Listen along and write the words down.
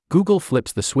Google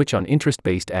flips the switch on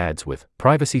interest-based ads with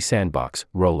Privacy Sandbox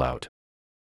rollout.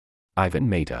 Ivan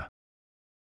Mehta.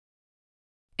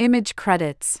 Image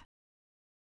credits.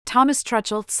 Thomas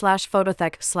Truchell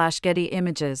 /Phototech /Getty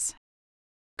Images.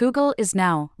 Google is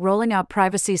now rolling out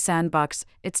Privacy Sandbox,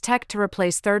 its tech to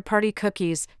replace third-party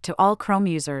cookies, to all Chrome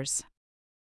users.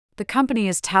 The company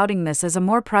is touting this as a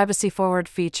more privacy-forward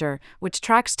feature, which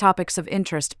tracks topics of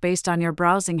interest based on your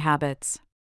browsing habits.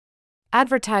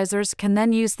 Advertisers can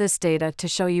then use this data to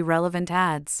show you relevant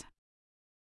ads.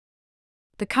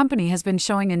 The company has been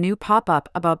showing a new pop-up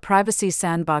about Privacy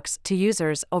Sandbox to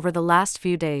users over the last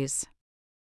few days.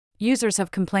 Users have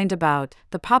complained about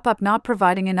the pop-up not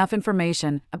providing enough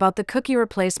information about the cookie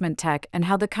replacement tech and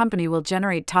how the company will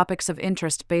generate topics of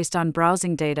interest based on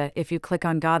browsing data if you click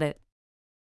on Got It.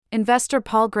 Investor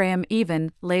Paul Graham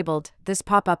even labeled this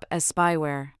pop-up as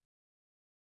spyware.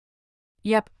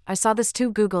 Yep, I saw this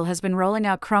too. Google has been rolling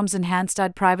out Chrome's enhanced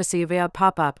ad privacy via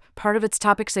pop-up, part of its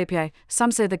Topics API.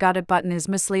 Some say the Got It button is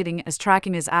misleading as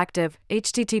tracking is active.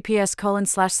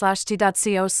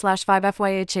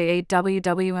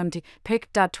 https://t.co/5fyha8wwmt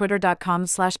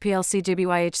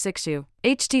pic.twitter.com/plcgbyh6u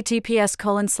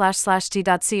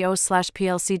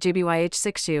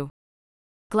https://t.co/plcgbyh6u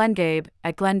Glenn Gabe,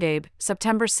 at Glenn Gabe,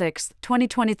 September 6,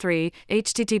 2023,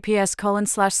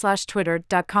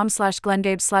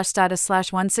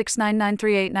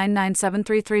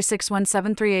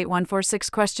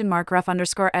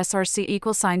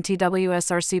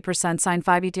 TWSRC%sign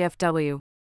 5ETF.W.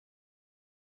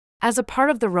 As a part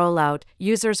of the rollout,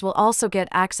 users will also get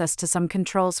access to some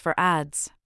controls for ads.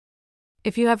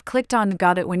 If you have clicked on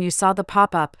Got It when you saw the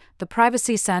pop-up, the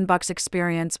Privacy Sandbox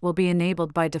experience will be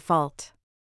enabled by default.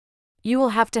 You will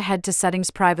have to head to Settings,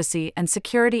 Privacy and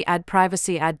Security, Add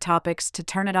Privacy Ad Topics to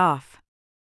turn it off.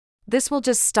 This will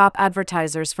just stop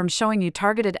advertisers from showing you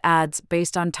targeted ads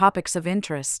based on topics of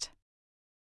interest.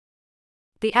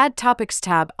 The Add Topics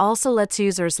tab also lets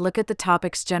users look at the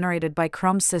topics generated by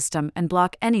Chrome's system and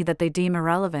block any that they deem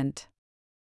irrelevant.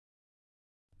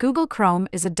 Google Chrome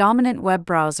is a dominant web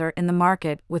browser in the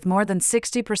market with more than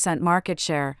 60% market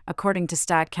share, according to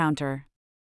StatCounter.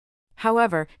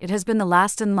 However, it has been the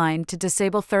last in line to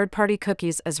disable third-party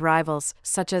cookies as rivals,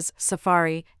 such as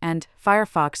Safari and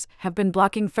Firefox, have been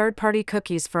blocking third-party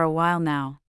cookies for a while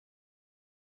now.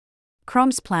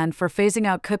 Chrome's plan for phasing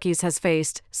out cookies has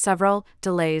faced several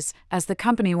delays, as the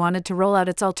company wanted to roll out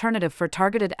its alternative for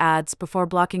targeted ads before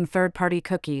blocking third-party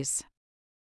cookies.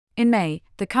 In May,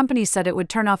 the company said it would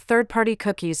turn off third-party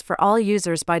cookies for all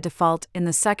users by default in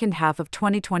the second half of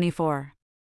 2024.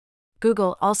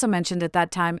 Google also mentioned at that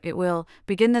time it will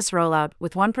begin this rollout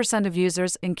with 1% of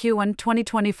users in Q1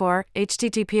 2024.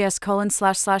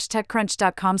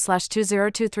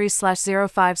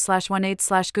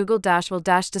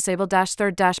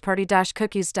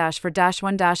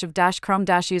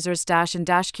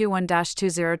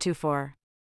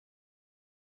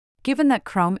 Given that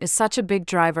Chrome is such a big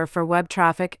driver for web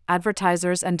traffic,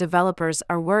 advertisers and developers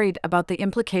are worried about the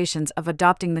implications of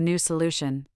adopting the new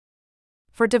solution.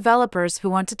 For developers who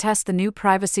want to test the new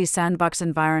Privacy Sandbox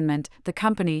environment, the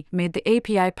company made the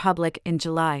API public in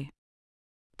July.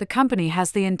 The company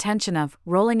has the intention of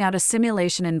rolling out a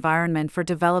simulation environment for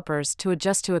developers to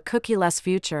adjust to a cookie-less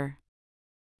future.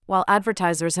 While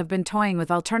advertisers have been toying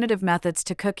with alternative methods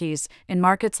to cookies, in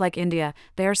markets like India,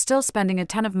 they are still spending a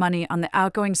ton of money on the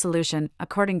outgoing solution,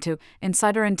 according to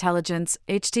Insider Intelligence.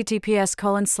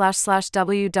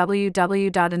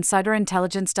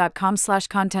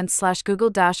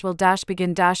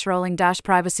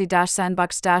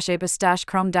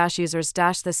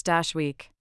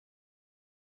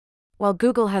 While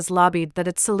Google has lobbied that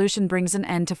its solution brings an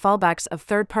end to fallbacks of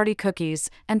third-party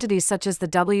cookies, entities such as the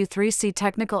W3C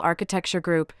Technical Architecture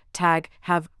Group, TAG,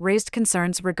 have raised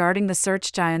concerns regarding the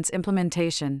search giant's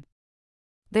implementation.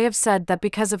 They have said that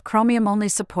because of Chromium-only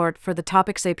support for the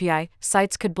Topics API,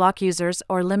 sites could block users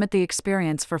or limit the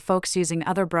experience for folks using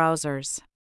other browsers.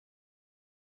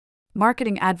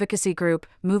 Marketing advocacy group,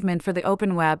 Movement for the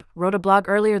Open Web, wrote a blog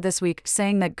earlier this week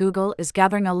saying that Google is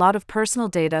gathering a lot of personal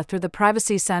data through the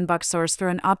Privacy Sandbox source through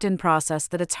an opt-in process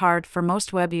that it's hard for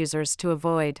most web users to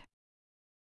avoid.